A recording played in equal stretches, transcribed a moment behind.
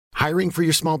Hiring for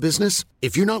your small business?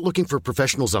 If you're not looking for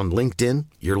professionals on LinkedIn,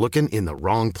 you're looking in the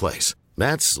wrong place.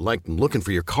 That's like looking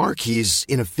for your car keys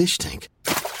in a fish tank.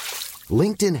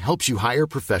 LinkedIn helps you hire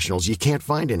professionals you can't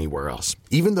find anywhere else,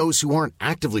 even those who aren't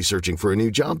actively searching for a new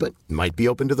job but might be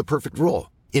open to the perfect role.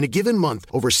 In a given month,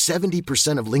 over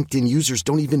 70% of LinkedIn users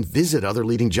don't even visit other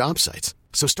leading job sites.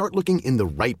 So start looking in the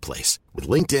right place. With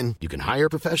LinkedIn, you can hire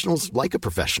professionals like a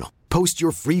professional. Post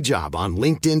your free job on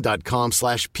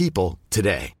linkedin.com/people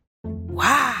today.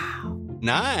 Wow.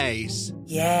 Nice.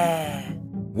 Yeah.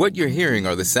 What you're hearing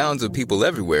are the sounds of people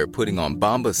everywhere putting on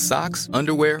Bombas socks,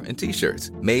 underwear, and T-shirts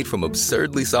made from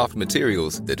absurdly soft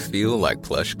materials that feel like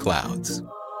plush clouds.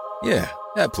 Yeah,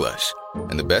 that plush.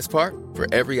 And the best part? For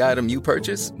every item you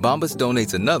purchase, Bombas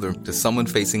donates another to someone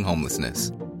facing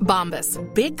homelessness. Bombas.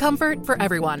 Big comfort for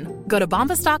everyone. Go to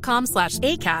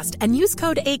bombas.com/ACAST and use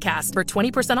code ACAST for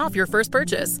 20% off your first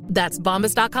purchase. That's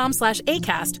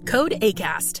bombas.com/ACAST. Code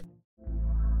ACAST.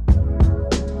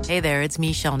 Hey there, it's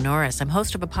Michelle Norris. I'm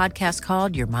host of a podcast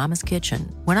called Your Mama's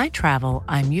Kitchen. When I travel,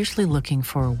 I'm usually looking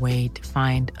for a way to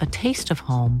find a taste of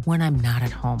home when I'm not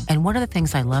at home. And one of the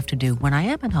things I love to do when I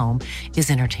am at home is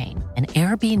entertain. And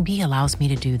Airbnb allows me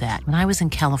to do that. When I was in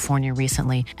California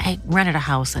recently, I rented a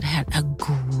house that had a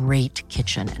great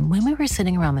kitchen. And when we were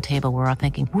sitting around the table, we were all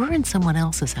thinking, we're in someone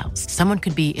else's house. Someone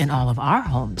could be in all of our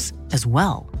homes as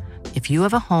well. If you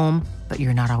have a home, but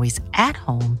you're not always at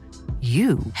home,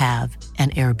 you have an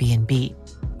Airbnb.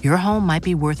 Your home might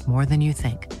be worth more than you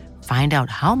think. Find out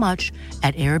how much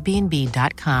at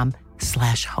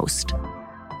airbnb.com/host.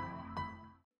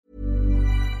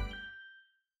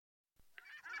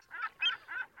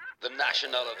 The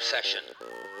National Obsession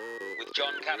with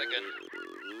John Cadigan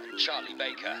and Charlie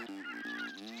Baker.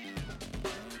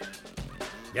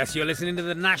 Yes, you're listening to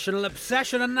the National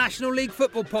Obsession, a National League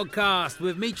football podcast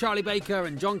with me, Charlie Baker,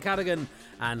 and John Cadigan.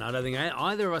 And I don't think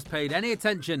either of us paid any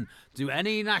attention to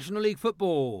any National League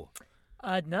football.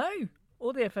 No.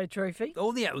 Or the FA Trophy.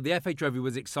 The FA Trophy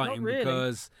was exciting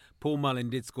because Paul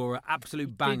Mullin did score an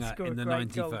absolute banger in the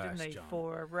 91st. Goal, didn't he,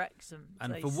 for Wrexham.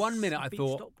 And for 1 minute I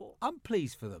thought, Stockport. I'm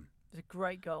pleased for them. It's a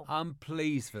great goal. I'm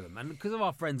pleased for them. And because of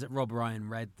our friends at Rob Ryan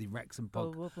Read, the Wrexham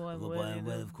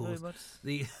podcast, of course,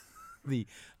 the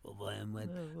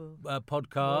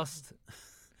podcast,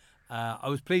 I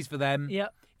was pleased for them.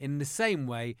 Yep. In the same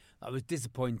way, I was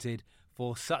disappointed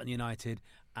for Sutton United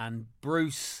and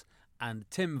Bruce and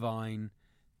Tim Vine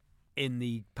in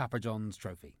the Papa John's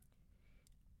Trophy.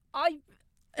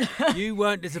 You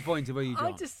weren't disappointed, were you, John?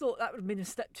 I just thought that would have been a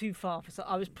step too far.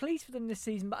 I was pleased for them this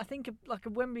season, but I think a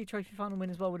Wembley Trophy final win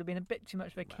as well would have been a bit too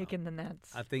much of a kick in the nads.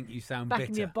 I think you sound back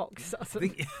bitter. In your box. I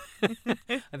think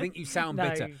you sound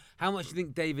bitter. How much do you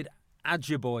think David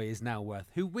Adjaboy is now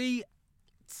worth? Who we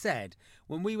said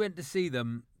when we went to see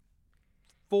them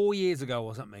 4 years ago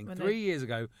or something, 3 years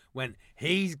ago, when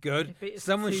he's good.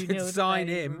 Someone should sign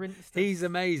him. He's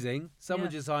amazing.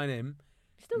 Someone should sign him.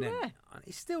 Still there.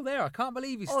 He's still there. I can't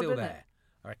believe he's still there.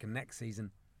 I reckon next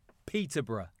season,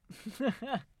 Peterborough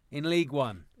in League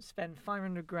One. Spend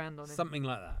 500 grand on him. Something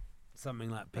like that. Something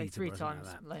like Peterborough. 3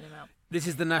 times laying him out. This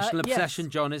is the National Obsession,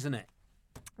 yes. John, isn't it?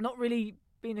 Not really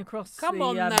been across. Come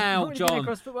on now, really John.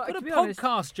 Put a podcast,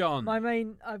 honest, John. My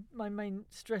main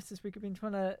stress this week, I've been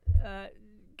trying to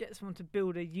get someone to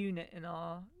build a unit in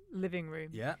our living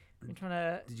room. Yeah. Been trying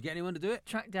to. Did you get anyone to do it?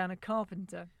 Track down a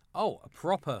carpenter. Oh, a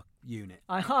proper unit.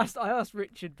 I asked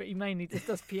Richard, but he mainly just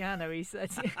does piano, he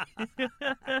said.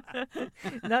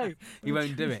 No. He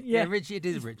won't do it. Yeah, Richard, it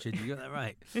is Richard. You got that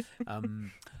right.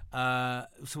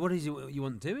 So what is it you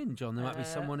want doing, John? There might be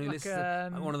someone who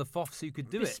listens, like one of the FOFs who could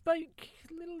do bespoke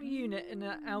little unit in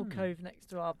an alcove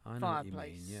next to our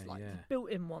fireplace.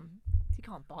 Built-in one. You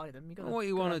can't buy them. What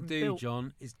you want to do,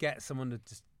 John, is get someone to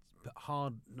just put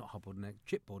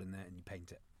chipboard in there and you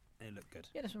paint it. It'll look good.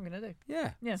 Yeah, that's what I'm going to do.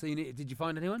 Yeah. So did you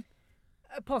find anyone?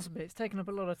 Possibly. It's taken up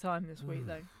a lot of time this week,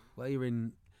 though. Well, you're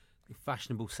in the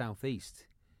fashionable southeast.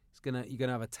 You're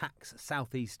gonna have a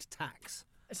southeast tax.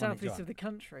 Southeast of the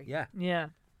country. Yeah. Yeah.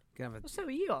 Well, so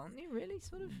are you, aren't you? Really,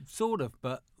 Sort of,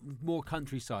 but more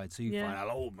countryside. So you find out,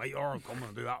 oh mate, I'm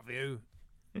gonna do that for you.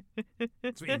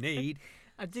 That's what you need.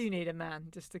 I do need a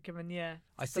man just to come and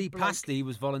I see Pasty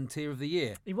was Volunteer of the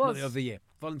Year. He was. Not of the year.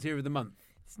 Volunteer of the month.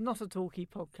 It's not a talkie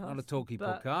podcast. Not a talkie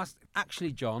podcast.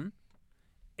 Actually, John,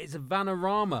 it's a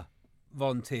Vanarama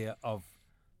Volunteer of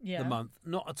the month,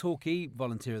 not a talkie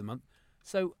Volunteer of the month.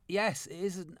 So, yes, it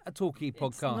is a talkie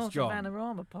podcast, John. It's not a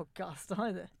Vanarama podcast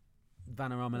either.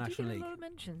 Vanarama National League. A lot of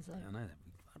mentions, though. I know.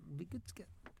 It'd be good to get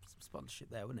some sponsorship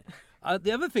there, wouldn't it?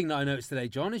 The other thing that I noticed today,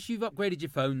 John, is you've upgraded your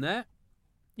phone there.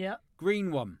 Yeah.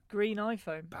 Green one. Green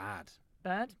iPhone. Bad.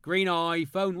 Bad. Green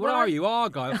iPhone. What Well, are you,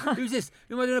 Argyle? Who's this?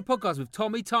 Who am I doing a podcast with?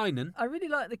 Tommy Tynan? I really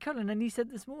like the colour, and he said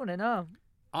this morning,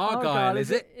 Argyle,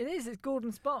 is it? It is. It's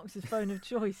Gordon Sparks' phone of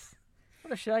choice.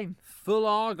 What a shame. Full I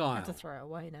Argyle. have to throw it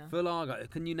away now. Full Argyle.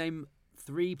 Can you name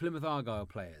 3 Plymouth Argyle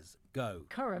players? Go.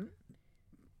 Current.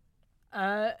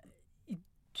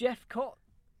 Jeff Cott.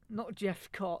 Not Jeff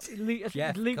Cott. Luke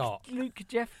Jeff Cott. Luke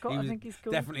Jeff Cott, I think he's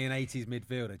called. Definitely an 80s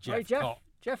midfielder. Right, Jeff Cott.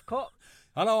 Jeff Cott.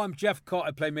 Hello, I'm Jeff Cott.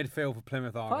 I play midfield for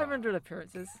Plymouth Argyle. 500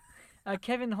 appearances.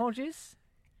 Kevin Hodges.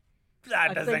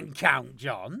 That I doesn't think- count,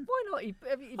 John. Why not? He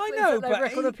I plays know, at their but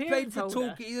record he appearance played for holder.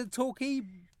 Torquay. He's a Torquay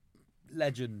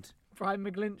legend. Brian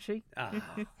McGlinchey.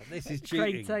 This is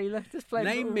Craig cheating. Taylor. Just played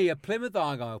Name for- me a Plymouth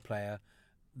Argyle player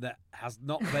that has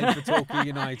not played for Torquay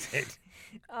United.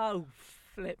 Oh,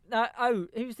 flip. No,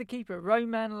 who's the keeper?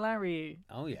 Roman Lariu.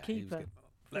 Oh, yeah. he was Keeper. good.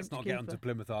 Let's French not get onto keeper.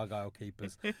 Plymouth Argyle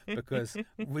keepers because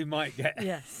we might get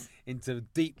Yes. into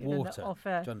deep Get into water. off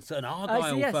air. John, so an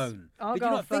Argyle yes, phone.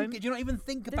 Argyle phone. Did you not even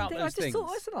think Didn't about think- those I just things? thought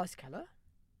that's a nice colour.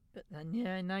 But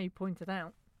then, now you pointed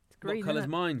out. It's green, What colour's isn't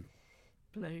it? mine?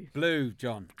 Blue. Blue,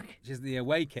 John. Which is the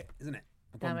away kit, isn't it?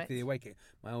 I've Damn gone it. for the away kit.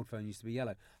 My old phone used to be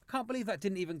yellow. I can't believe that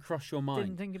didn't even cross your mind.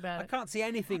 Didn't think about I it. can't see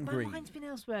anything My green. mind's been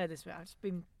elsewhere this week. I've just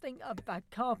been thinking about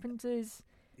Carpenters.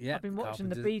 Yeah, I've been watching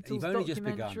the Carpenters. Beatles You've only just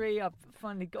begun. documentary. I've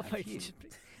finally got my.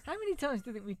 How many times do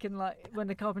you think we can, like, when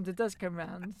the Carpenter does come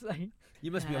round, say,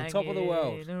 You must be on top of the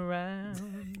world. "Hanging around."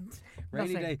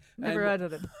 Rainy Nothing. day. Never heard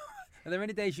of them. Are there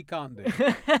any days you can't do?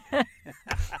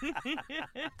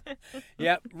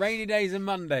 Yep, rainy days and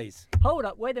Mondays. Hold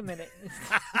up, wait a minute.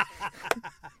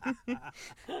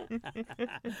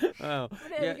 Oh,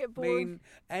 Wouldn't it ever get boring?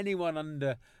 anyone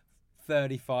under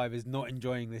 35 is not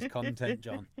enjoying this content,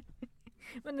 John.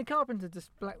 When the Carpenter just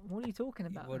black, what are you talking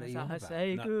about? What are And you I on say, about?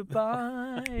 say No.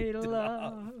 goodbye to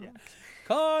love. Yeah.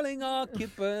 Calling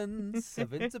occupants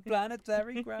of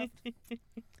interplanetary craft.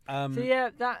 So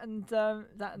yeah, that and the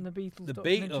Beatles. The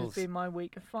documentary Beatles. has been my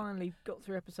week. I finally got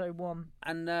through episode 1.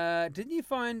 And didn't you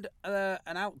find an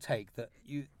outtake that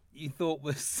you thought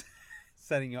was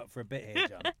setting you up for a bit here,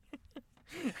 John?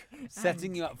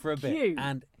 Setting you up for a bit. cue.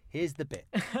 And here's the bit.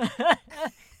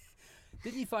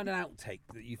 Didn't you find an outtake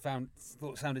that you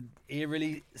thought sounded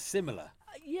eerily similar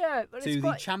Yeah, but to it's the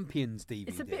quite, Champions DVD?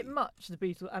 it's a bit much, the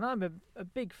Beatles, and I'm a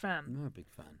big fan, I'm not a big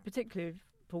fan. particularly of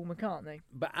Paul McCartney.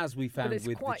 But as we found it's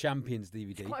with quite- the Champions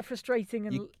DVD, It's quite frustrating,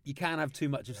 and you can have too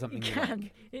much of you something. you can.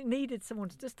 like. It needed someone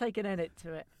to just take an edit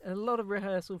to it. A lot of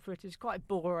rehearsal footage, quite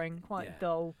boring, quite Yeah.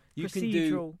 dull, You can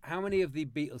procedural. do. How many of the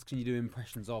Beatles can you do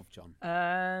impressions of, John?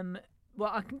 Well,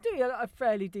 I can do a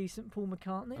fairly decent Paul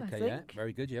McCartney, I Okay, think. yeah,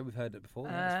 very good. Yeah, we've heard it before.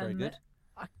 Yeah, that's very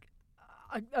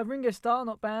good. Ringo Starr,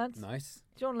 not bad. Nice.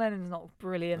 John Lennon's not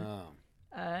brilliant.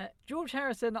 Oh. George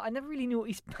Harrison, I never really knew what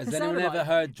he Has sounded anyone ever like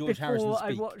heard George before Harrison I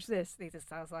speak? watched this. He just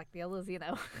sounds like the others, you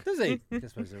know. Does he? I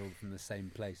suppose they're all from the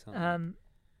same place, aren't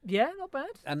they? Yeah, not bad.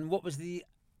 And what was the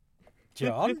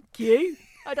John? Q?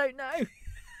 I don't know.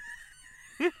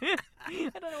 I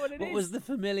don't know what it is. What was the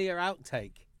familiar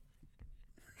outtake?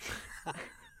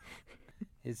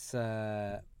 It's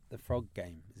the frog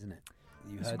game, isn't it?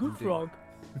 You It's a heard good them do. frog.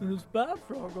 And it's a bad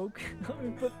frog, okay. I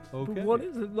mean, but Okay. what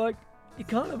is it? Like, you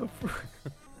can't have a frog.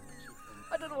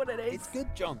 I don't know what it is. It's good,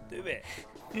 John. Do it.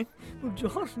 Well,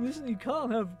 John, listen, you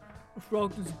can't have a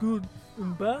frog that's good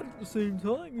and bad at the same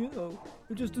time, you know.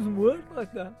 It just doesn't work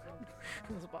like that.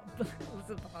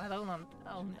 I don't know.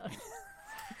 Oh, no.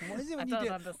 What is it I when don't you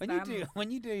do understand. when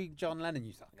you do John Lennon?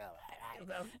 You start go.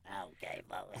 Okay,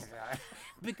 folks.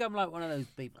 Become like one of those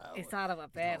people. It's out of a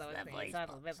bed. It's out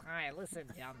of a bit higher. Listen,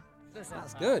 John. Listen.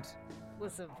 That's Paul. good.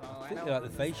 Listen, Paul. I think they like the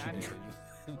face you do.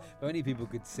 If only people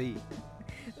could see.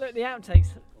 Look, the outtakes.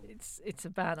 It's a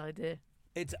bad idea.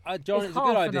 It's John. It's It's a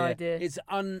good half an idea. idea. It's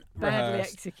Badly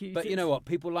unrehearsed. executed. But you know what?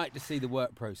 People like to see the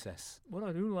work process. What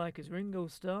I do like is Ringo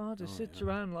Starr just sits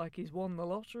around like he's won the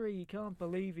lottery. You can't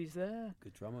believe he's there.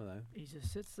 Good drummer though. He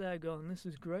just sits there going, "This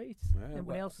is great." Yeah,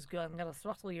 Everybody well- else is going, "I'm going to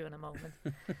throttle you in a moment."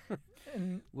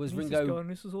 And Was he's Ringo- just going,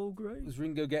 "This is all great." Was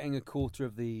Ringo getting a quarter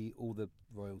of all the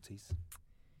royalties?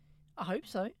 I hope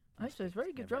so. I hope so. He's a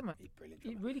very good drummer. He's a brilliant It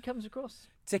drummer. really comes across.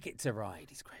 Ticket to Ride.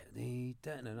 He's great.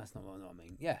 No, that's not what I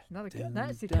mean. Yeah.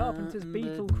 That's the Carpenters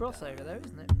Beatle crossover, though,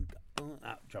 isn't it?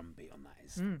 That drum beat on that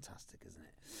is fantastic, isn't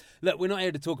it? Look, we're not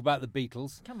here to talk about the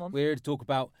Beatles. Come on. We're here to talk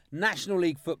about National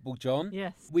League football, John.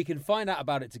 Yes. We can find out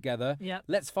about it together. Yep.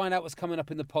 Let's find out what's coming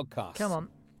up in the podcast. Come on.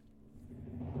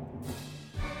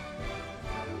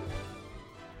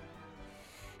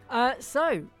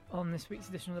 So, on this week's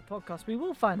edition of the podcast. We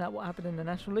will find out what happened in the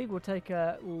National League.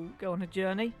 We'll go on a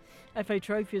journey. FA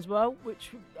Trophy as well,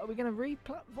 which are we going to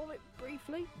re-platform it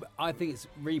briefly? I think it's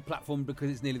re-platformed because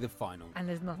it's nearly the final. And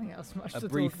there's nothing else much to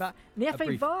talk about. And the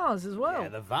FA Vars as well. Yeah,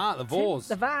 the Vars.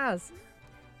 The Vars.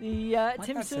 My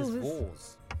Tim dad says Sills.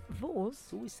 Vors. Vors?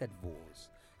 It's always said Vors.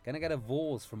 Gonna get a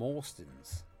Vors from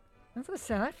Austin's. That's going to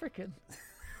sound African.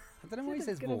 I don't know why he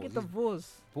says Vors. Get the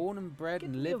Vors. Born and bred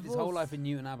and lived his whole life in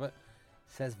Newton Abbot.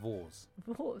 Says Vors.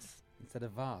 Vors. Instead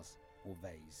of Vars or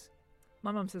Vase.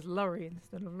 My mum says Lorry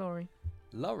instead of Lorry.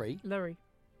 Lorry? Lorry.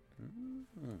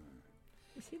 Mm.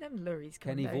 You see them lorries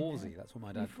Kenny coming down Vorsey, there? that's what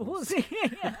my dad calls Vorsey.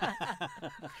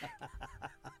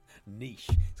 Niche.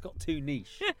 It's got too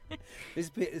niche. This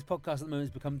podcast at the moment has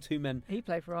become two men He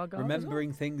played for Argyle.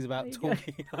 remembering things about There you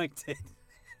Torquay United.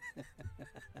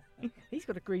 He's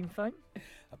got a green phone.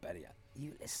 I bet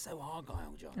it's so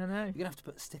Argyle, John. I know. You're going to have to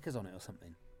put stickers on it or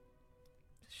something.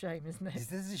 It's a shame, isn't it?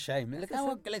 This is a shame. Look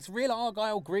how it's real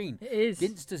Argyle green. It is.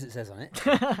 Ginsters, it says on it.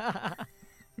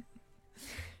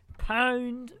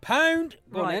 Pound.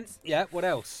 Go on Right. then. Yeah, what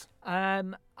else?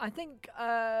 I think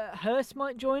Hurst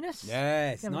might join us.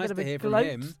 Yeah, it's Have a nice bit of to a hear from gloat,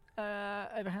 him.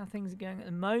 Over how things are going at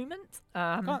the moment.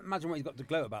 I can't imagine what he's got to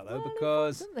gloat about, though, well,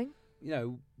 because, something.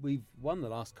 we've won the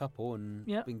last couple and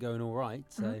Yep. been going all right,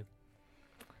 so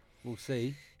we'll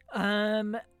see.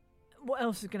 What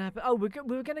else is going to happen? Oh, we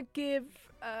were going to give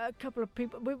a couple of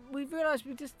people. We've realised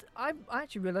I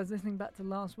actually realised listening back to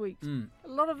last week's a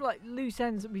lot of loose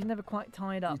ends that we've never quite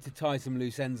tied up. Need to tie some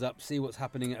loose ends up, see what's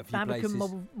happening at a few Babacombe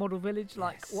places. Model Village,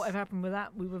 Yes. whatever happened with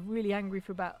that. We were really angry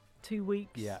for about 2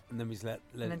 weeks. Yeah, and then we just let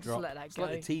And then it just drop. let that It's go.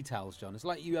 like the tea towels, John. It's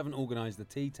like you haven't organised the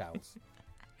tea towels.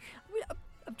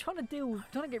 I'm trying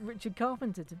to get Richard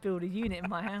Carpenter to build a unit in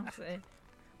my house here,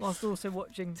 whilst also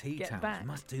watching Tea Get towels. Back.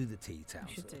 Must do the tea towels.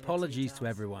 should do the tea Apologies to towels.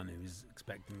 everyone who's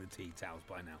expecting the tea towels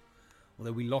by now.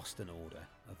 Although we lost an order,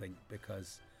 I think,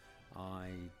 because I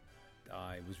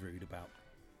was rude about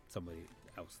somebody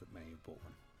else that may have bought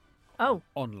one. Oh.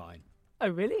 Online. Oh,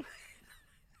 really?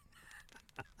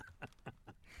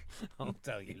 I'll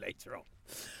tell you later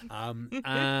on.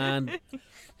 And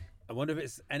I wonder if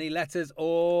it's any letters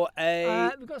or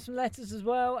a... We've got some letters as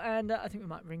well, and I think we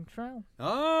might ring Trowell.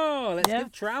 Oh, let's Yeah.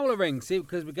 give Trowell a ring, see,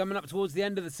 because we're coming up towards the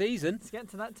end of the season. It's getting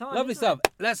to that time. Lovely isn't stuff.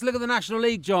 it? Let's look at the National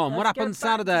League, John. What Let's happened get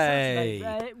back to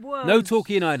Saturday? It was... No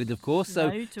Torquay United, of course, so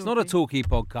No it's not a Torquay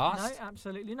podcast. No,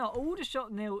 absolutely not.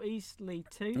 Aldershot 0, Eastleigh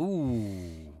 2.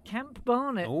 Ooh. Camp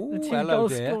Barnett, Ooh, the two hello, goal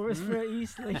dear. scorers for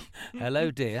Eastleigh.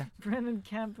 Hello, dear. Brennan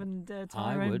Camp and I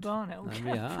Tyrone would. Barnett.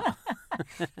 There we are.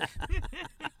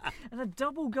 And a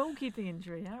double goalkeeping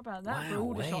injury. How about that for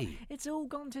Aldershot? Wowee. It's all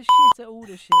gone to shit at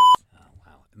Aldershot. Oh,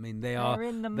 wow. I mean, they They're are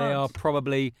in the they mud. are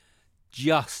probably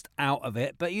just out of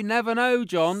it, but you never know,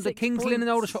 John. Do 6 Kings Lynn and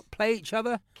points. Aldershot play each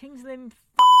other? Kings Lynn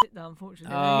fucked it though,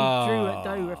 unfortunately. They only drew at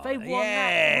Dover. If they won that, it would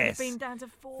yes. have been down to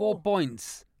 4. 4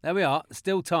 points. There we are.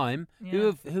 Still time.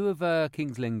 Yeah. Who have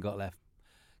Kings Lynn got left?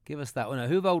 Give us that one. No,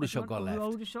 who have Aldershot got left? Who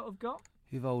Aldershot have got?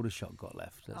 Who have Aldershot got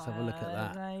left? Let's have a look at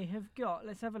that. They have got,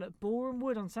 let's have a look. Boreham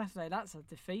Wood on Saturday. That's a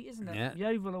defeat, isn't it? Yeah.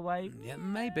 Yeovil away. Yeah,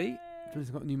 maybe.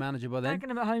 They've got a new manager by then.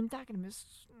 Dagenham at home. Dagenham is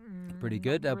Pretty not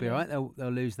good. They'll be all right. brilliant. They'll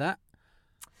lose that.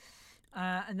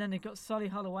 And then they've got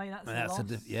Solihull away. That's a loss.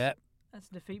 That's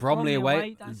a defeat. Bromley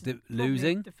away, That's de- Bromley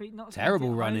losing. defeat. Not Terrible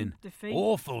Swansea at home, running. Defeat.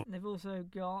 Awful. And they've also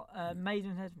got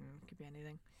Maidenhead. Could be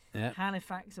anything. Yeah.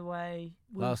 Halifax away.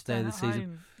 Last day of the Wilmston at season.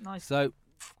 home. Nice. So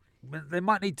they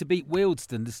might need to beat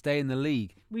Wealdstone to stay in the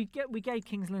league. We gave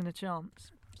Kings Lynn a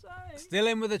chance. So Still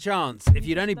in with a chance. If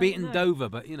you'd only Just beaten don't know. Dover,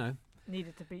 but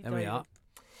needed to beat there Dover. we are.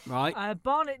 Right.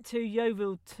 Barnet 2,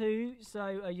 Yeovil 2.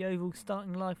 So Yeovil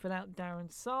starting life without Darren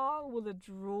Sarl with a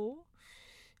draw.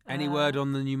 Any word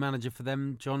on the new manager for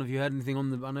them, John? Have you heard anything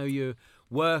on the? I know you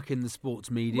work in the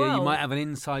sports media. You Well, might have an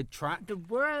inside track. The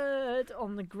word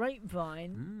on the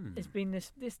grapevine has been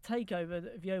this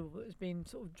takeover of Yeovil that has been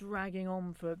sort of dragging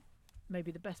on for maybe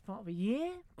the best part of a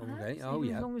year. Perhaps, Okay. Oh even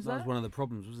yeah. As long as that was one of the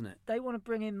problems, wasn't it? They want to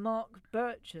bring in Mark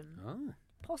Bircham. Oh.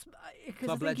 Possibly because I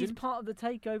Club think he's legend. part of the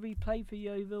takeover. He played for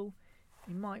Yeovil.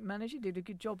 He might manage. He did a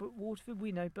good job at Waterford.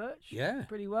 We know Birch. Yeah.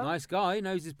 Pretty well. Nice guy.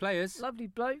 Knows his players. Lovely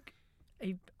bloke.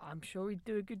 I'm sure he'd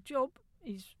do a good job.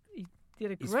 He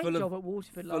did a He's great full of- job at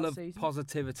Waterford Full last of season.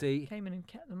 positivity. Came in and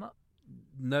kept them up.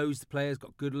 Knows the players.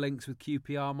 Got good links with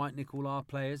QPR. Might nick all our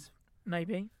players.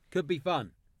 Maybe. Could be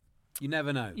fun. You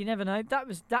never know. You never know. That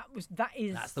is.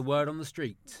 That's the word on the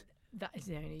street. That is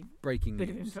the only Breaking bit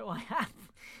of news. info I have.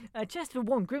 Chesterfield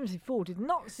won. Grimsby 4. Did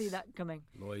not see that coming.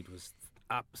 Lloyd was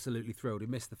absolutely thrilled. He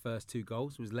missed the first 2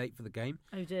 goals. Was late for the game.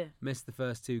 Oh dear. Missed the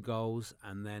first 2 goals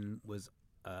and then was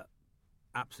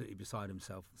absolutely beside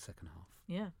himself in the second half.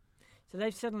 Yeah. So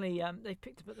they've suddenly they've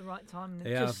picked up at the right time. And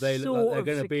Yeah, just they look like they're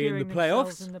going to be in the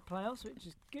playoffs. In the playoffs, which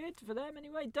is good for them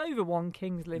anyway. Dover won,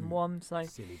 Kings Lynn won, so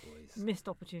silly boys, missed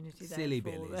opportunity there. Silly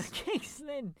for Billies. Kings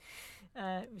Lynn,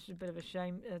 which is a bit of a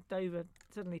shame. Dover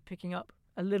suddenly picking up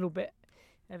a little bit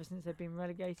ever since they've been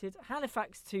relegated.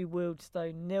 Halifax 2,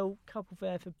 Wealdstone 0. Couple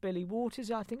there for Billy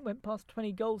Waters. I think went past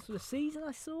 20 goals for the season.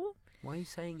 I saw. Why are you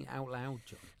saying it out loud,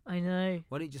 John? I know.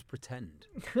 Why don't you just pretend?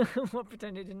 What,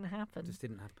 pretend it didn't happen? It just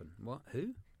didn't happen. What?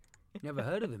 Who? Never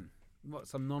heard of him. What,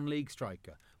 some non-league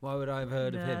striker? Why would I have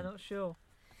heard of him? No, not sure.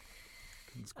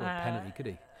 Couldn't score a penalty, could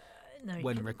he? No.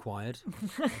 When required.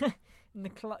 In the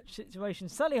clutch situation,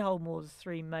 Solihull Moors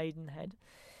 3, Maidenhead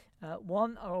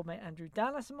 1. Our old mate Andrew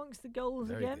Dallas amongst the goals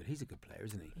Very again. good. He's a good player,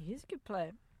 isn't he? He is a good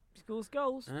player. He scores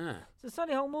goals. Ah. So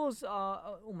Solihull Moors are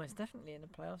almost definitely in the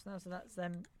playoffs now, so that's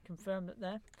them confirmed that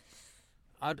they're.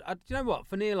 I'd, you know what?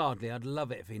 For Neil Ardley, I'd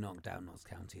love it if he knocked out Notts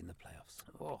County in the playoffs.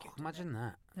 Oh, imagine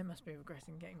that. They must be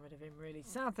regretting getting rid of him, really.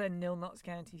 Southend 0, Notts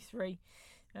County 3.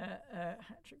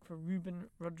 Hat-trick for Ruben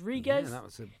Rodriguez. Yeah, that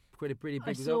was a pretty big I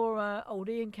result. saw old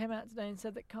Ian came out today and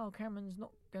said that Carl Cameron's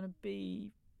not going to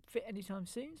be fit anytime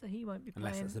soon, so he won't be playing.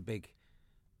 Unless it's a big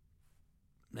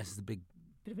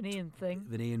bit of an Ian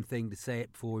thing. To say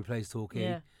it before he plays Torquay.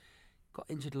 Yeah. Got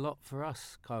injured a lot for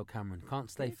us, Kyle Cameron.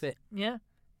 Can't stay fit. Yeah.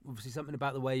 Obviously something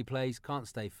about the way he plays. Can't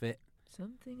stay fit.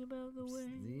 Something about the way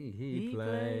he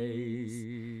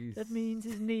plays. That means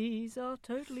his knees are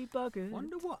totally buggered.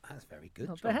 Wonder what? That's very good.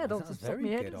 Not John. bad, That's off the top very of my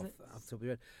head, good is off it? the top of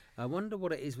your head. I wonder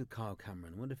what it is with Kyle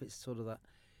Cameron. I wonder if it's sort of that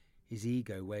his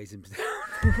ego weighs him down.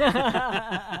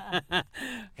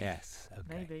 Yes. Okay.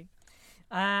 Maybe.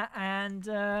 And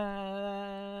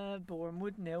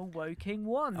Bournemouth 0, Woking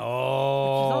 1.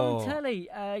 Oh. Which is on telly.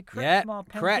 Yeah,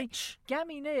 Kretsch.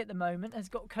 Gammy Nee at the moment has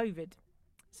got COVID.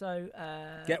 So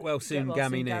Get well soon,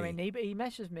 Gammy Nee. But he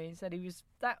messaged me and said he was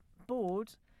that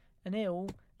bored and ill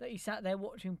that he sat there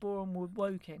watching Bournemouth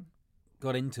Woking.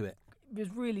 Got into it. It was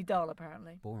really dull,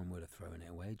 apparently. Bournemouth are throwing it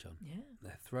away, John. Yeah.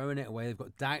 They're throwing it away. They've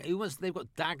got they've got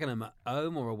Dagenham at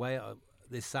home or away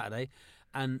this Saturday.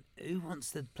 And who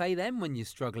wants to play them when you're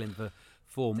struggling for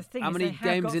form? The thing How is, many they have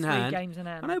games got in 3 hand? games in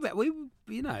hand. I know, but we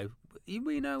know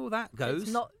all that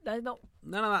goes. They're not.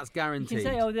 None of that's You guaranteed.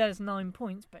 can say, oh, there's 9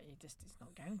 points, but it's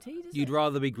not guaranteed, is You'd it?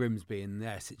 rather be Grimsby in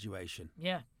their situation,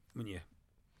 Yeah. wouldn't you?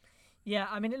 Yeah,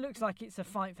 I mean, it looks like it's a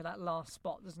fight for that last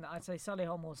spot, doesn't it? I'd say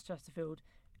Solihull Moors, Chesterfield,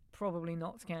 probably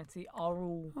Notts County are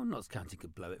all. Oh, Notts County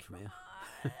could blow it from here.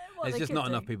 Well, There's they just could not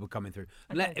do. enough people coming through.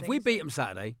 I don't If think we so. beat them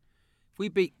Saturday, if we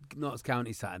beat Notts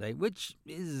County Saturday, which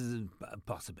is a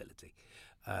possibility,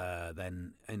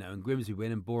 then and Grimsby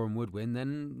win and Boreham Wood win,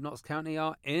 then Notts County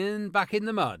are back in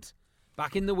the mud,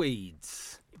 back in the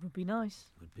weeds. It would be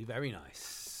nice. Would be very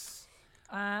nice.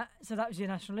 So that was your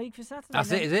National League for Saturday.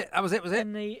 That's it, is it? That was it, was it?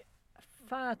 And the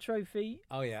Fire Trophy.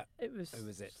 Oh yeah. It was. Who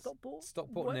was it?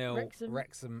 Stockport 0,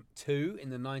 Wrexham 2 in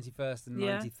the 91st and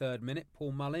Yeah. 93rd minute.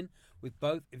 Paul Mullin with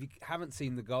both. If you haven't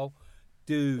seen the goal,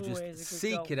 do Always a good just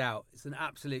seek goal. it out. It's an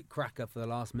absolute cracker for the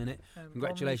last minute.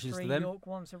 Congratulations Bromley to 3, them. York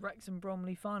 1, so Wrexham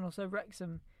Bromley final. So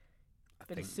Wrexham, I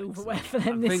bit of think silverware so. for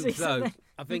them I this think season. so.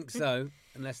 I think so.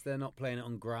 Unless they're not playing it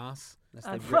on grass. Unless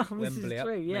they Well, rip this is Wembley up,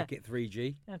 true, yeah. make it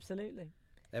 3G. Absolutely.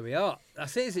 There we are.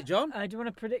 That's it, is it, John? Do you want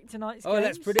to predict tonight's Oh, games?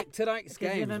 let's predict tonight's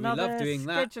Because in games. We another love doing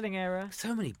that. scheduling error.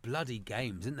 So many bloody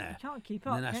games, isn't there? You can't keep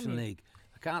in up, the can National you? League.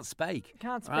 I can't speak.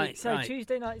 Can't speak. Right, so right.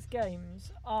 Tuesday night's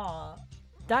games are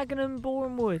Dagenham,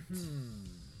 Boreham Wood.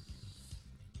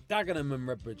 Dagenham and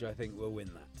Redbridge, I think, will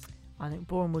win that. I think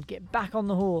Boreham would get back on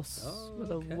the horse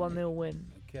with a okay. 1-0 win.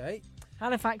 Okay.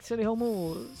 Halifax, Solihull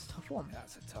Moors, tough one.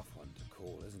 That's a tough one to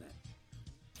call, isn't it?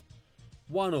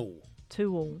 1-1.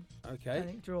 2-2. Okay. I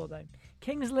think draw though.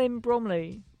 Kings Lynn,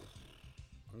 Bromley.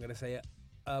 I'm going to say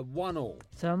a 1-1.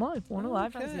 So am I. 1-0. I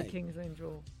fancy a Okay. Kings Lynn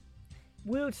draw.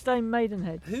 Wealdstone,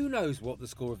 Maidenhead. Who knows what the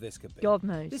score of this could be? God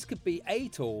knows. This could be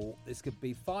 8-8. This could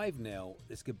be 5-0.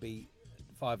 This could be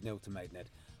 5-0 to Maidenhead.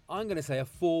 I'm going to say a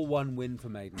 4-1 win for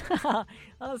Maidenhead.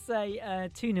 I'll say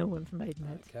 2-0 win for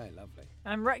Maidenhead. Okay, lovely.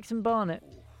 And Wrexham Barnet.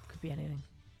 Could be anything.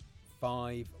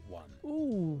 5-1.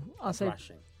 Ooh, I'll say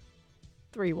Thrashing.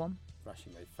 3-1.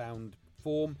 Thrashing. They found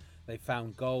form. They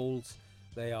found goals.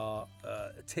 They are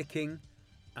ticking,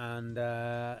 and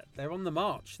they're on the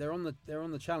march. They're on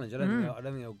the challenge. I don't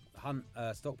think they'll hunt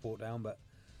Stockport down, but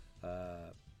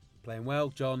playing well,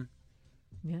 John.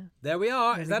 Yeah. There we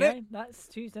are. There Is we that go. it? That's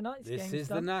Tuesday night's game. This is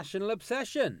the done. National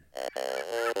Obsession.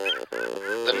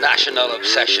 The National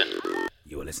Obsession.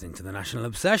 You are listening to the National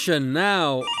Obsession.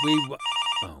 Now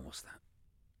oh, what's that?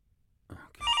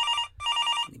 Okay.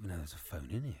 I didn't even know there's a phone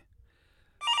in here.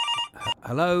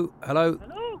 Hello? Hello?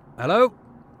 Hello? Hello?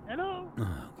 Hello?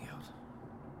 Oh, God.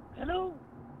 Hello?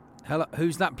 Hello?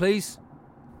 Who's that, please?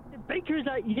 Baker, is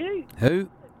that you? Who?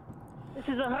 This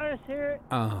is a hearse here.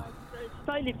 Oh. I've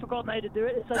slightly forgotten how to do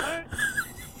it. It's a hearse.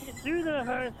 You do the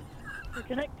hearse. You're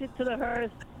connected to the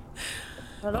hearse.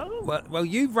 Hello? Well,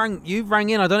 you've rang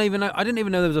in. I didn't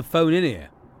even know there was a phone in here.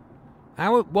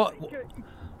 How? What? Baker,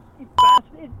 you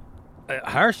bastard.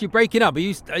 Hirsch, you're breaking up. Are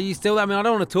you still there? I mean, I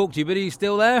don't want to talk to you, but are you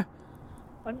still there?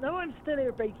 I know I'm still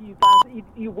here, Baker, you bastard.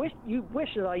 You wish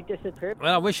that I disappeared.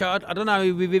 Well, I wish I don't know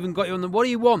if we've even got you on the. What do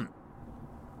you want?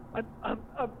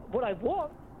 What I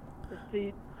want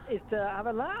is to have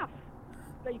a laugh,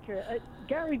 Baker. At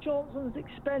Gary Johnson's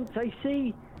expense, I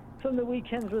see from the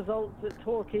weekend's results at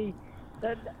Torquay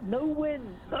that no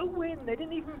win. They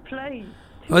didn't even play.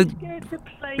 Too scared to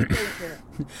play, Baker.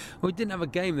 Well, we didn't have a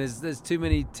game. There's too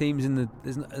many teams in the.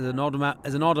 There's an odd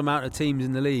amount of teams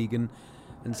in the league, and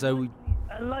so we.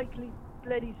 A likely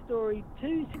bloody story.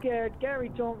 Too scared. Gary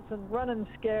Johnson running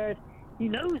scared. He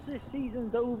knows this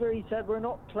season's over. He said we're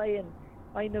not playing.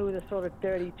 I know the sort of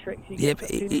dirty tricks he gets up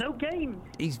to. No games.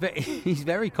 He's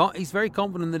very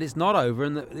confident that it's not over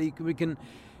and that we can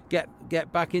get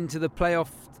back into the playoff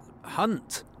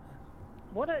hunt.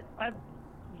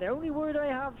 The only word I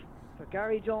have for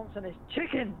Gary Johnson is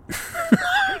chicken.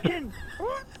 Chicken.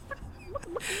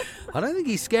 I don't think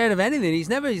he's scared of anything. He's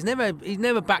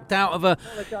never backed out of a. I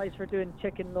apologise for doing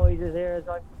chicken noises here, as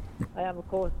I am of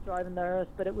course driving the hearse,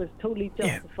 but it was totally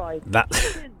justified. Yeah,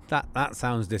 that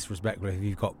sounds disrespectful if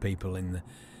you've got people in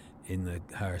the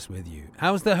hearse with you.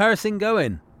 How's the hearsing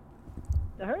going?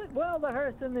 The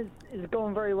hearsing is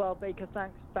going very well, Baker.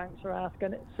 Thanks for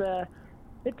asking.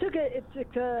 It took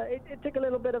a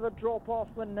little bit of a drop off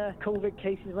when COVID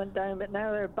cases went down, but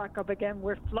now they're back up again.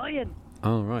 We're flying.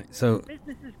 Oh, right. So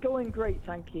business is going great,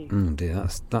 thank you. Oh dear,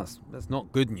 that's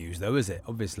not good news, though, is it?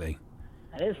 Obviously.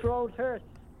 It is for old Hurst.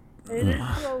 It is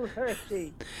for old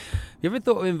Hursty. You ever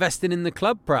thought of investing in the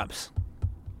club, perhaps?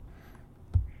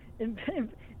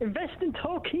 Invest in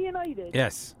Torquay United?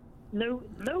 Yes. No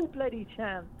bloody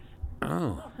chance.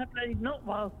 Oh. The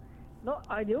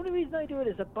only reason I do it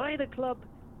is to buy the club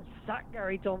and sack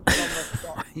Gary Johnson on the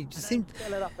spot. You just seem to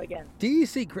fill it up again. Do you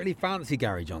secretly fancy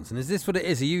Gary Johnson? Is this what it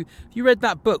is? You read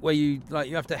that book where you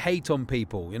have to hate on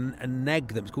people and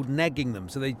neg them? It's called negging them,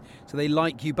 so they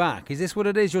like you back. Is this what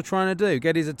it is you're trying to do?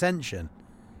 Get his attention?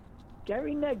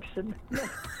 Gary Negson.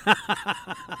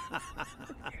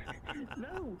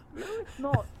 No, it's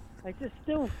not. I just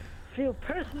still feel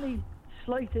personally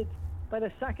slighted by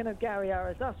the sacking of Gary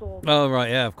Harris. That's all. Oh right,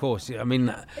 yeah, of course. Yeah, I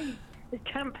mean, his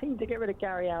campaign to get rid of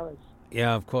Gary Harris.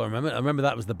 Yeah, of course. I remember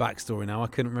that was the backstory. Now I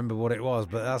couldn't remember what it was,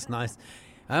 but that's nice.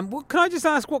 Can I just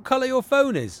ask what colour your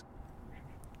phone is?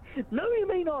 No, you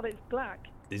may not. It's black.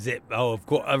 Is it? Oh, of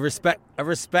course, a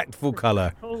respectful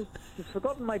colour. I've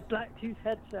forgotten my Bluetooth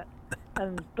headset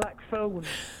and black phone.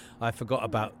 I forgot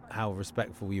about how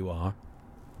respectful you are.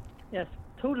 Yes,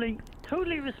 totally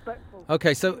respectful.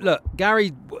 Okay, so look,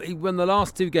 Gary, he won the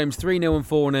last two games 3-0 and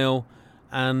 4-0,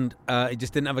 and he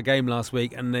just didn't have a game last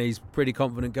week, and he's pretty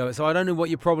confident going. So I don't know what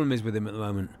your problem is with him at the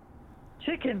moment.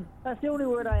 Chicken. That's the only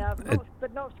word I have.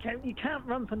 But Notts County, you can't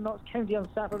run for Notts County on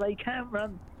Saturday. You can't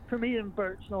run for me in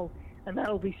Birchnell, and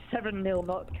that'll be 7-0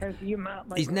 Notts County. You mark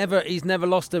my word. He's never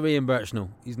lost to Ian Birchnell.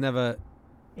 He's never.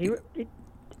 The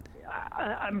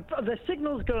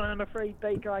signal's going. I'm afraid,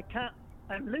 Baker. I can't.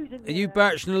 I'm losing. Are you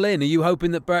Birchnell in? Are you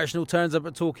hoping that Birchnell turns up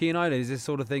at Torquay United? Is this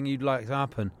sort of thing you'd like to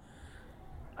happen?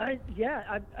 I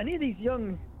need these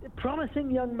young, promising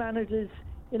young managers,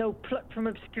 plucked from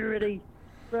obscurity.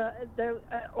 They're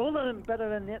all of them better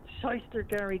than that shyster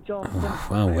Gary Johnson. Oh,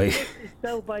 well, wait.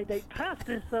 Sell by date. Past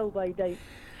his sell by date.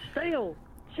 Stale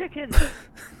chicken.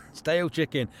 Stale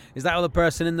chicken. Is that how the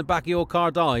person in the back of your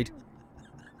car died?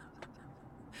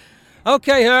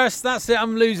 Okay, Hurst, that's it.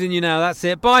 I'm losing you now. That's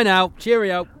it. Bye now.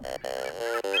 Cheerio.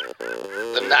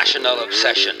 The National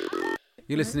Obsession.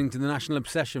 You're listening to The National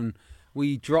Obsession.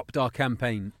 We dropped our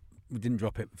campaign. We didn't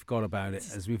drop it. We forgot about it,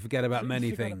 as we forget about many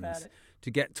things.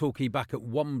 To get Torquay back at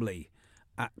Wombley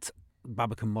at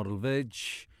Babbacombe Model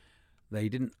Village. They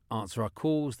didn't answer our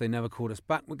calls. They never called us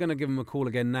back. We're going to give them a call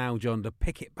again now, John, to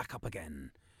pick it back up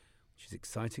again. Which is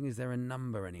exciting. Is there a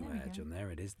number anywhere, John?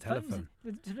 There it is. Telephone.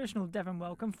 The traditional Devon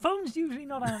welcome. Phone's usually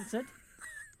not answered.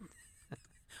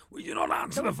 Will you not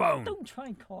answer the phone? Don't try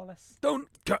and call us. Don't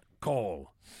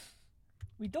call.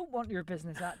 We don't want your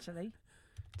business, actually.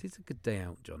 It is a good day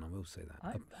out, John. I will say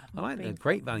that. I like the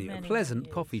great value. A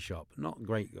pleasant coffee shop. Not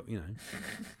great,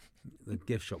 The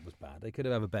gift shop was bad. They could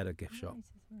have a better gift shop.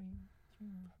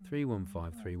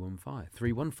 315 315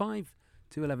 315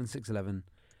 211 611.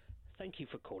 Thank you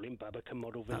for calling Babbacombe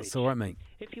Model Village. That's all right, mate.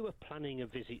 If you are planning a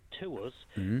visit to us,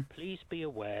 please be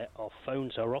aware our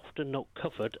phones are often not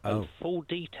covered and full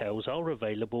details are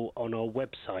available on our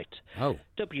website,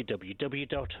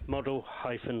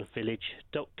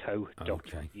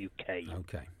 www.model-village.co.uk.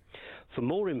 Okay. For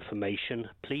more information,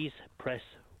 please press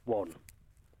 1.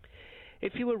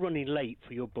 If you are running late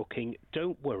for your booking,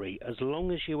 don't worry. As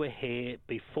long as you are here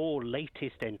before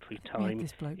latest entry time,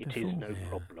 it is no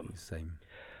problem. Same.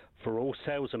 For all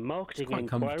sales and marketing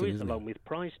inquiries, along with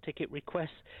prize ticket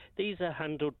requests, these are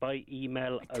handled by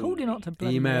email only. I told you not to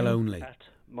bloody email only. At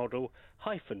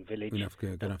model-village.co.uk. We're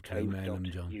going to have to email them,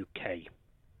 John.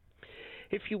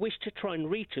 If you wish to try and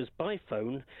reach us by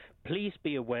phone, please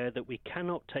be aware that we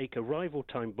cannot take arrival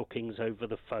time bookings over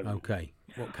the phone. Okay.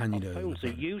 What can you do? Our phones are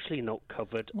usually not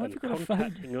covered, and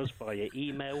contacting us via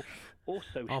email or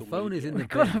social media. Our phone is in the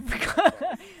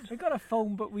We've got a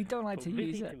phone, but we don't like to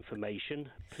use it. For information,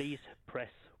 please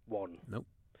press 1. Nope.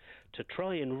 To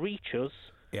try and reach us,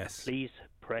 please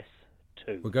press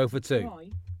 2. We'll go for 2.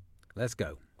 Let's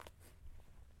go.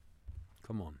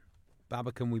 Come on.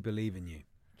 Babbacombe, we believe in you.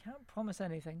 Can't promise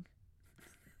anything.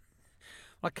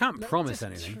 I can't promise just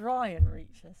anything. Try and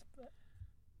reach us, but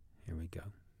here we go.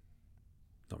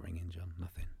 Not ringing, John.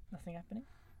 Nothing. Nothing happening.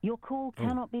 Your call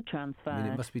cannot be transferred. I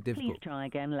mean, it must be difficult. Please try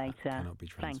again later. Cannot be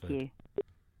transferred. Thank you.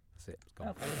 That's it. It's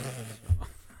gone.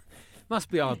 Must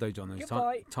be hard though, John. Those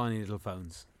tiny little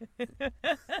phones. I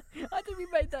think we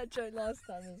made that joke last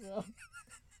time as well.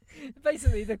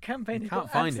 Basically, the campaign can't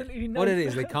find it. What it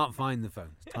is, they can't find the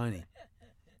phone. It's tiny.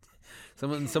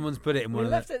 Someone's put it in one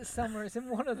of the... We left it somewhere. It's in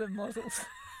one of the models.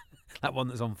 That one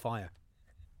that's on fire.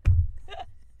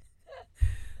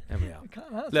 There we are.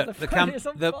 Look,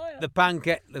 the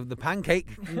pancake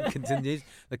continues.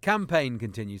 The campaign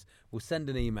continues. We'll send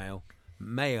an email,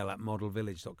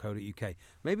 mail@modelvillage.co.uk.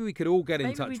 Maybe we could all get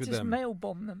in touch with them. Maybe we just mail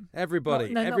bomb them.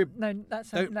 Everybody. Not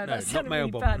mail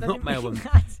bomb. Not mail bomb.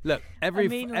 Look,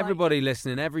 everybody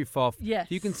listening, every FOF,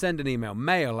 you can send an email,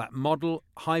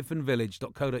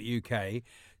 mail@model-village.co.uk,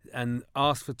 and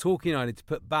ask for Talking United to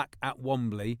put back at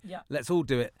Wombley. Yeah. Let's all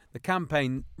do it. The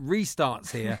campaign restarts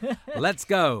here. Let's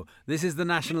go. This is the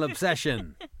National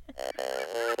Obsession.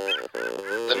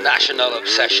 The National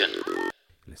Obsession.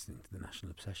 Listening to the National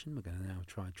Obsession, we're going to now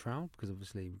try Trowel, because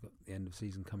obviously we've got the end of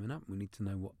season coming up. We need to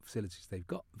know what facilities they've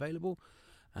got available,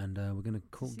 and we're going to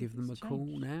give them a call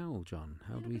now. John,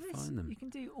 how do we find them? You can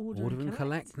do order and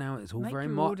collect now. It's all very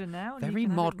modern at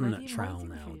Trowel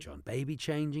now, John. Baby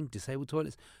changing, disabled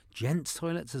toilets, gents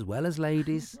toilets as well as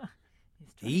ladies,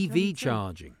 EV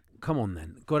charging. Come on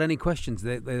then. Got any questions?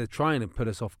 They're trying to put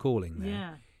us off calling there.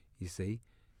 Yeah. You see.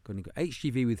 Got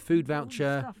HGV with food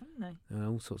voucher. All, stuff, haven't they?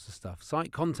 All sorts of stuff.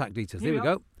 Site contact details. Here we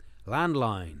go.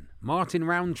 Landline. Martin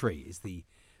Roundtree is the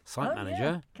site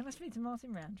manager. Yeah. Can I speak to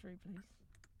Martin Roundtree, please?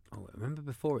 Oh, remember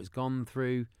before it's gone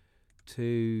through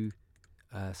to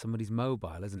somebody's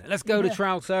mobile, isn't it? Let's go to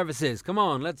Trowel Services. Come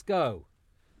on, let's go.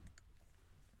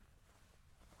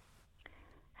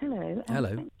 Hello.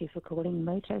 Thank you for calling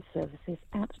Moto Services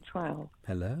at Trowel.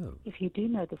 Hello. If you do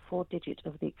know the 4-digit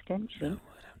of the extension,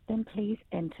 then please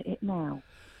enter it now.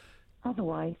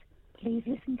 Otherwise, please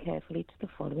listen carefully to the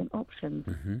following options.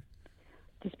 Mm-hmm.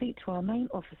 To speak to our main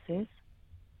offices,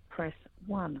 press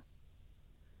 1.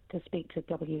 To speak to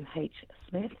W.H.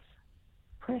 Smith's,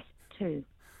 press 2.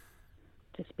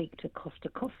 To speak to Costa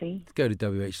Coffee, go to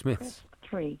W.H. Smith's. Press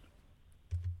 3.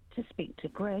 To speak to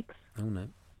Greg's, oh no,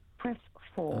 press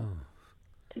 4.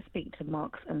 To speak to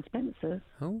Marks and Spencer's,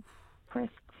 press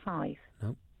 5.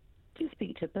 No. To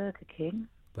speak to Burger King,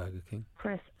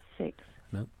 press 6.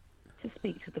 No. To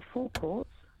speak to the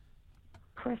forecourts,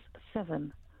 press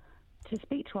 7. To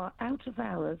speak to our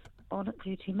out-of-hours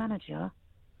on-duty manager,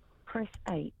 press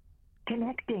 8.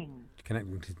 Connecting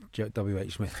to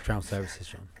W.H. Smith, Trowel Services,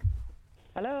 John.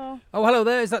 Hello. Oh, hello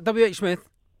there. Is that W.H. Smith?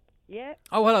 Yeah.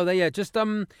 Oh, hello there. Yeah, just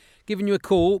giving you a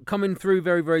call. Coming through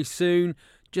very, very soon.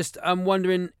 Just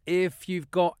wondering if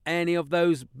you've got any of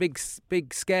those big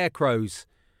scarecrows.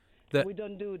 That we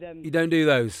don't do them. You don't do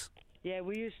those? Yeah,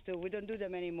 we used to. We don't do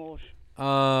them anymore.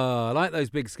 I like those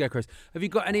big scarecrows. Have you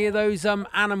got any of those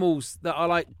animals that are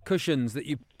like cushions that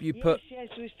you put? Yes,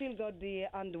 we still got the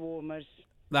hand warmers.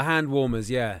 The hand warmers,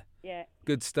 yeah. Yeah.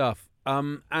 Good stuff.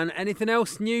 And anything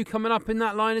else new coming up in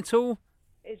that line at all?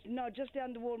 It's not just the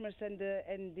hand warmers and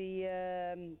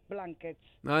the blankets.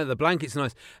 No, the blankets are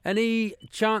nice. Any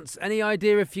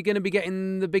idea if you're going to be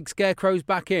getting the big scarecrows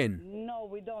back in? No,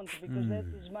 we don't, because that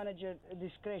is manager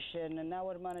discretion, and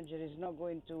our manager is not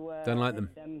going to. Don't like them.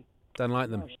 Don't like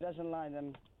them. No, she doesn't like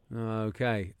them.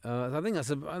 Okay, I think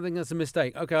that's a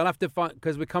mistake. Okay, I'll have to find,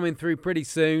 because we're coming through pretty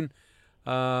soon.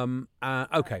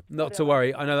 Okay, not to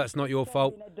worry. I know that's not your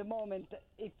fault. At the moment,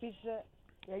 if it's,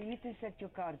 you need to set your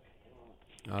card.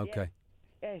 Okay.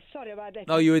 Sorry about that.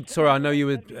 Oh, you would. Sorry, I know you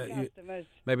would. Customers.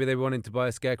 Maybe they were wanting to buy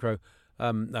a scarecrow.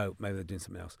 No, maybe they're doing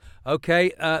something else.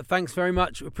 Okay. Thanks very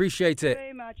much. Appreciate it.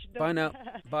 Very much. Bye now.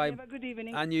 Bye. Have a good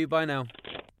evening. And you. Bye now.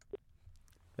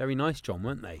 Very nice, John,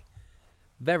 weren't they?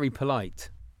 Very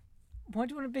polite. Why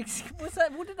do you want a big? What's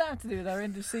that? What did that have to do with our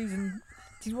end of season?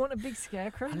 Do you want a big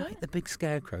scarecrow? I like the big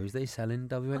scarecrows they sell in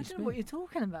WH I don't know Smith. what you're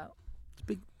talking about. It's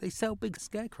big. They sell big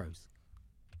scarecrows.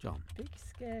 John. Big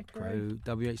scarecrow.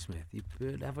 WH Smith. You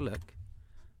have a look.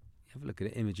 Have a look at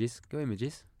it. Images. Go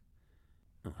images.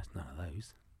 No, it's none of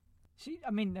those.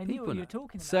 I mean, they knew what you were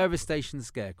talking about. Service station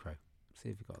scarecrow. See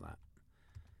if you got that.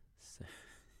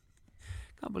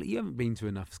 Can't believe you haven't been to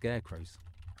enough scarecrows.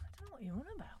 I don't know what you're on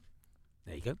about.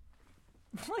 There you go.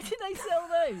 Why did they sell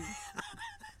those?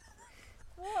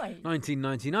 Why?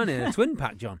 1999 in a twin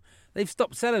pack, John. They've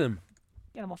stopped selling them.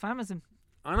 Get them off Amazon.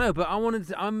 I know, but I wanted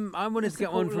to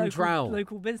get one from Trowel.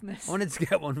 Local business. I wanted to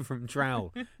get one from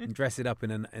Trowel and dress it up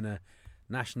in a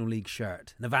National League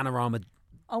shirt, a Vanarama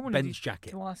bench jacket.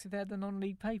 To ask if they had the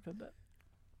non-league paper, but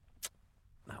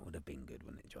that would have been good,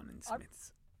 wouldn't it, John in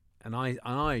Smiths? And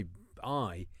I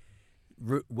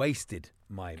wasted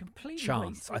my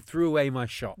chance. Wasted. I threw away my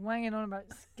shot. Wanging on about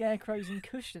scarecrows and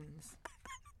cushions.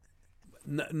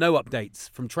 No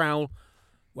updates from Trowel.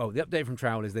 Well, the update from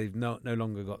Trowel is they've no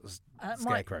longer got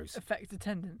scarecrows. Might affect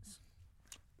attendance.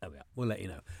 There we are. We'll let you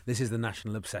know. This is the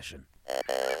National Obsession.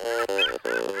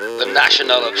 The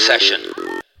National Obsession.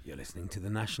 You're listening to the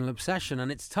National Obsession,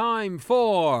 and it's time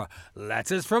for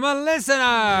Letters from a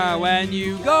Listener. When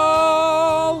you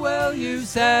go, will you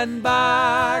send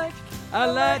back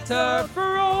a letter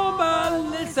from a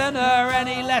listener?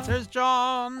 Any letters,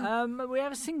 John? We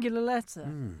have a singular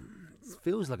letter. It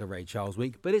feels like a Ray Charles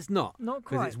week, but it's not. Not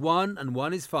quite. Because it's one, and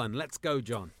one is fun. Let's go,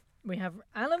 John. We have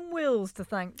Alan Wills to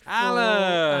thank.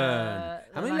 Alan!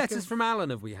 How many letters from Alan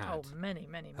have we had? Oh, many.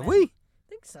 Have we? I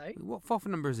think so. What fourth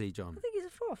number is he, John? I think he's a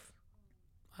fourth.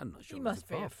 I'm not sure. He must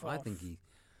be a fourth. I think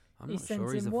I'm he not sends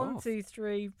sure he's in a 1, fourth. 2,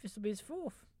 3. This will be his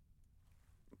fourth.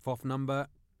 Fourth number.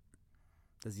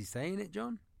 Does he say in it,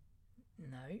 John?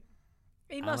 No.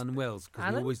 Alan Wells,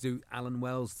 because we always do Alan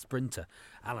Wells Sprinter.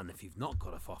 Alan, if you've not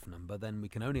got a fourth number, then we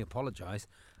can only apologise,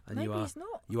 and Maybe he's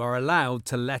not. You are allowed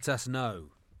to let us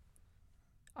know.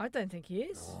 I don't think he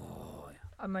is. Oh,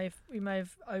 we may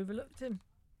have overlooked him.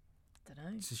 Don't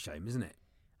know. It's a shame, isn't it?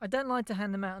 I don't like to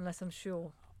hand them out unless I'm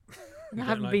sure. I You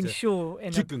haven't don't been like to- sure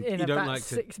in You don't about like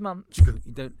to- 6 months.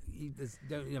 You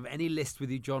don't have any list with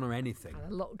you, John, or anything.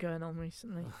 Had a lot going on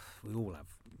recently. We all have.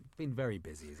 It's been very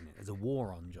busy, isn't it? There's a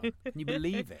war on, John. Can you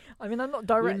believe it? I mean, I'm not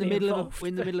directly involved. We're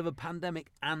in the middle of a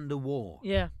pandemic and a war.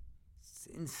 Yeah. It's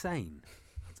insane.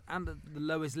 It's under the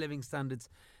lowest living standards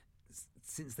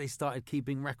since they started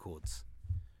keeping records.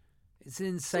 It's an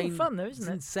insane. It's all fun, though, isn't it's it?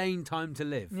 an insane time to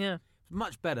live. Yeah. It's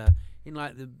much better in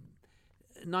like the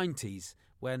 90s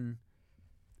when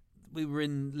we were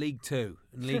in League 2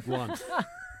 and League 1.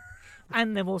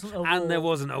 And there wasn't a war. And there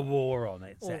wasn't a war on,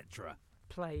 etc.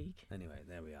 Plague. Anyway,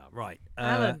 there we are. Right.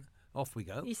 Alan. Off we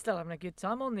go. He's still having a good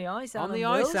time on the ice. On Alan the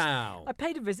Wills. ice, Al. I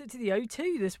paid a visit to the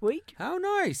O2 this week. How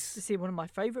nice. To see one of my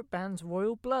favourite bands,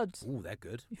 Royal Blood. Oh, they're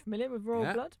good. You familiar with Royal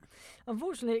Yeah. Blood?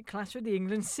 Unfortunately, it clashed with the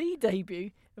England C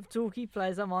debut of Torquay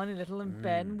players Armani Little and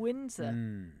Ben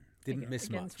Winter. Didn't miss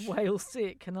against much. Wales C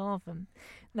at Carnarvon.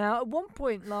 Now, at one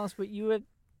point last week, you were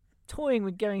toying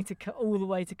with going to all the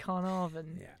way to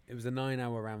Carnarvon. Yeah, it was a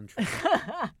 9-hour round trip.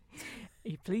 Are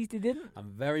you pleased he didn't?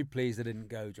 I'm very pleased I didn't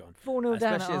go, John. 4-0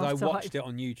 down at Especially as I half-time. watched it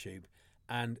on YouTube,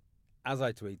 and as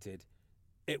I tweeted,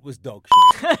 it was dog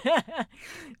shit.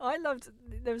 I loved.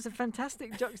 There was a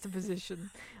fantastic juxtaposition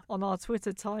on our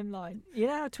Twitter timeline. You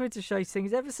know how Twitter shows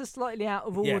things ever so slightly out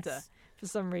of order Yes. for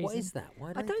some reason. What is that?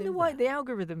 Why do I they don't do know why that? the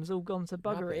algorithm's all gone to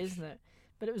buggery, Rubbish. isn't it?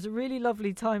 But it was a really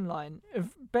lovely timeline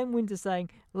of Ben Winter saying,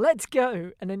 "Let's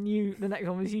go," and then the next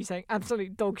one was you saying,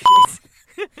 "Absolute dog shit."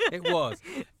 It was.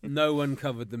 No one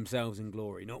covered themselves in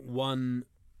glory. Not one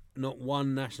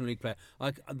National League player.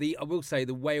 I will say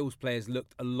the Wales players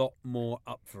looked a lot more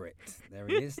up for it. There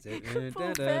he is.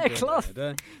 Paul Fairclough.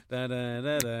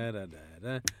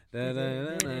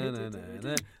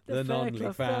 The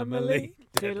non-league family.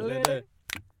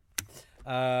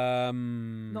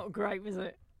 Not great, was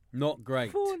it? Not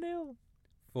great. 4-0.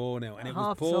 4-0, and it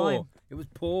Half was poor. time. It was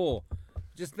poor.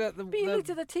 Just that But you looked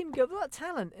at the team, go, that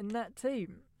talent in that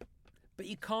team. But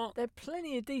you can't. There are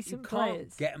plenty of decent You can't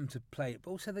players. get them to play it.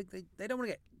 But also, they don't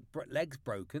want to get legs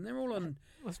broken. They're all on.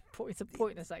 It's a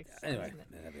pointless exercise. Anyway, isn't it?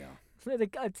 there we are.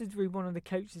 I did read one of the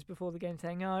coaches before the game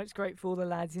saying, "Oh, it's great for all the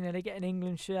lads. They get an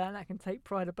England shirt and that can take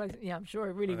pride of place." Yeah, I'm sure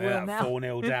it really will now.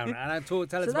 4-0 down. And tell us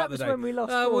so about the day. that was when we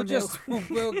lost 4-0. We'll just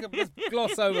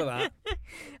gloss over that.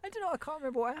 I don't know. I can't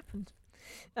remember what happened.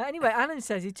 Anyway, Alan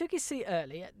says he took his seat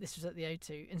early. This was at the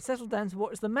O2 and settled down to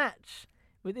watch the match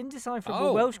with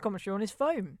indecipherable Welsh commentary on his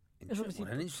phone. It was obviously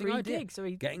an interesting idea. Gig, so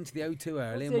he getting to the O2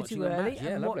 early and watching the match. Yeah,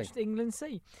 and lovely. Watched England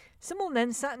see. Someone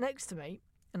then sat next to me,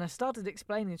 and I started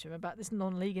explaining to him about this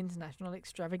non-league international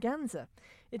extravaganza.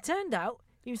 It turned out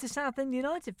he was a Southend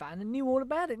United fan and knew all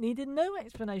about it, needed no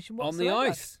explanation whatsoever. On the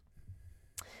ice.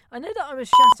 I know that I was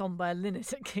shat on by a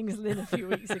linnet at King's Lynn a few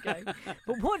weeks ago,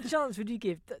 but what chance would you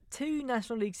give that 2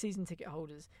 National League season ticket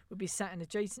holders would be sat in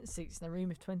adjacent seats in a room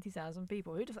of 20,000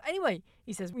 people? Anyway,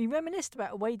 he says, we reminisced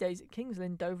about away days at King's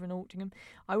Lynn, Dover and Altrincham.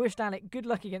 I wished Alec good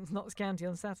luck against Notts County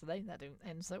on Saturday. That didn't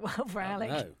end so well for Alec.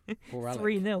 No, poor Alec.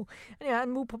 3-0. Anyway,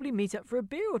 and we'll probably meet up for a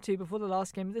beer or two before the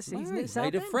last game of the season at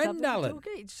Southend. Made a friend, Alan.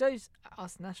 It shows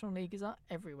us National Leaguers are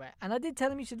everywhere. And I did tell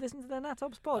him you should listen to the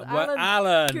Natobs pod.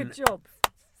 Alan, good job.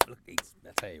 Look, I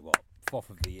tell you what, 4th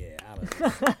of the year, Alan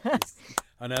is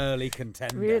an early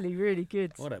contender. Really, really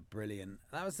good. What a brilliant.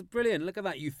 That was brilliant. Look at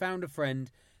that. You found a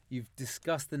friend. You've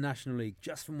discussed the National League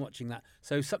just from watching that.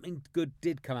 So something good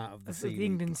did come out of the Sea League. The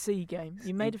England Sea game.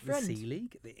 You made a friend. The Sea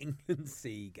League? The England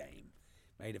Sea game.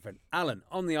 Made a friend. Alan,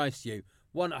 on the ice to you.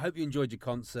 One, I hope you enjoyed your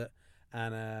concert.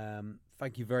 And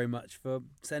thank you very much for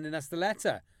sending us the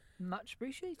letter. Much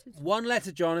appreciated. One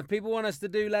letter, John. If people want us to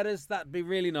do letters, that'd be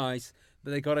really nice. But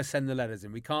they got to send the letters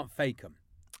in. We can't fake them.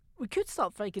 We could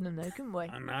start faking them, though, couldn't we?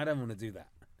 I don't want to do that.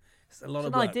 It's a lot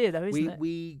of work. It's an idea, though, isn't it?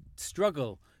 We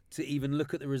struggle to even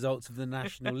look at the results of the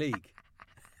National League.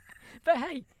 But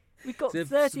hey, we've got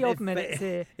 30-odd minutes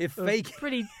here.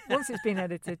 Once it's been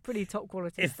edited, pretty top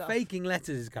quality stuff. If faking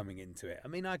letters is coming into it,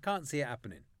 I can't see it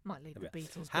happening. Might leave the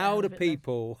Beatles. How do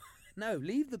people... No,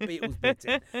 leave the Beatles bit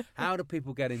in. How do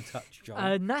people get in touch,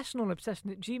 John?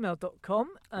 nationalobsession@gmail.com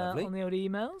on the old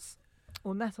emails.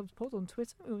 Or NatObsPod on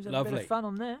Twitter. It was a bit of fun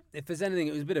on there. If there's anything,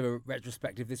 it was a bit of a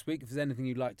retrospective this week. If there's anything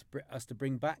you'd like us to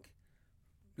bring back,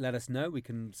 let us know. We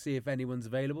can see if anyone's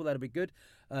available. That'd be good.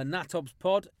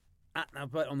 NatObsPod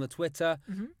on the Twitter.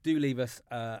 Mm-hmm. Do leave us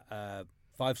a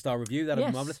 5-star review. That'd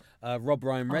be marvellous. Rob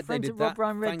Ryan Red, they did that. Rob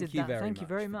Ryan Red Thank you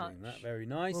very much. Very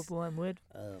nice. Rob Ryan Red.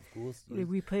 Of course.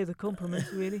 We pay the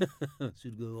compliments, really.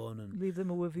 Should go on and leave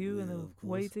them a review and a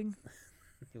waiting.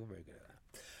 You're very good at that.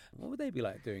 What would they be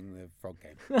like doing the frog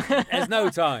game? There's no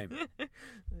time.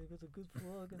 They've got a good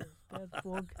frog and a bad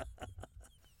frog.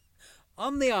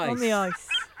 On the ice. On the ice.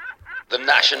 The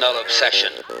National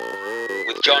Obsession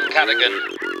with John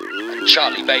Cadigan and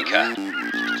Charlie Baker.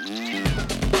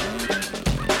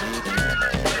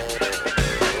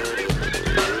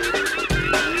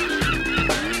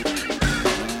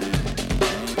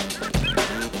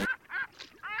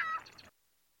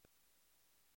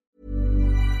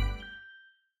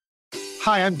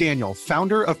 Hi, I'm Daniel,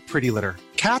 founder of Pretty Litter.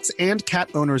 Cats and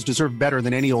cat owners deserve better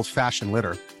than any old-fashioned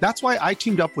litter. That's why I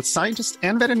teamed up with scientists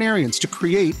and veterinarians to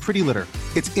create Pretty Litter.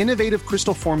 Its innovative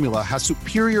crystal formula has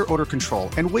superior odor control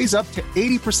and weighs up to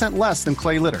 80% less than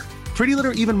clay litter. Pretty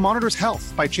Litter even monitors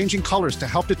health by changing colors to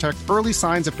help detect early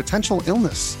signs of potential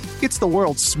illness. It's the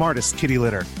world's smartest kitty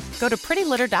litter. Go to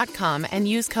prettylitter.com and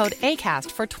use code ACAST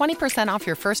for 20% off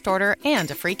your first order and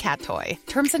a free cat toy.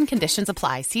 Terms and conditions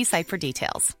apply. See site for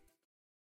details.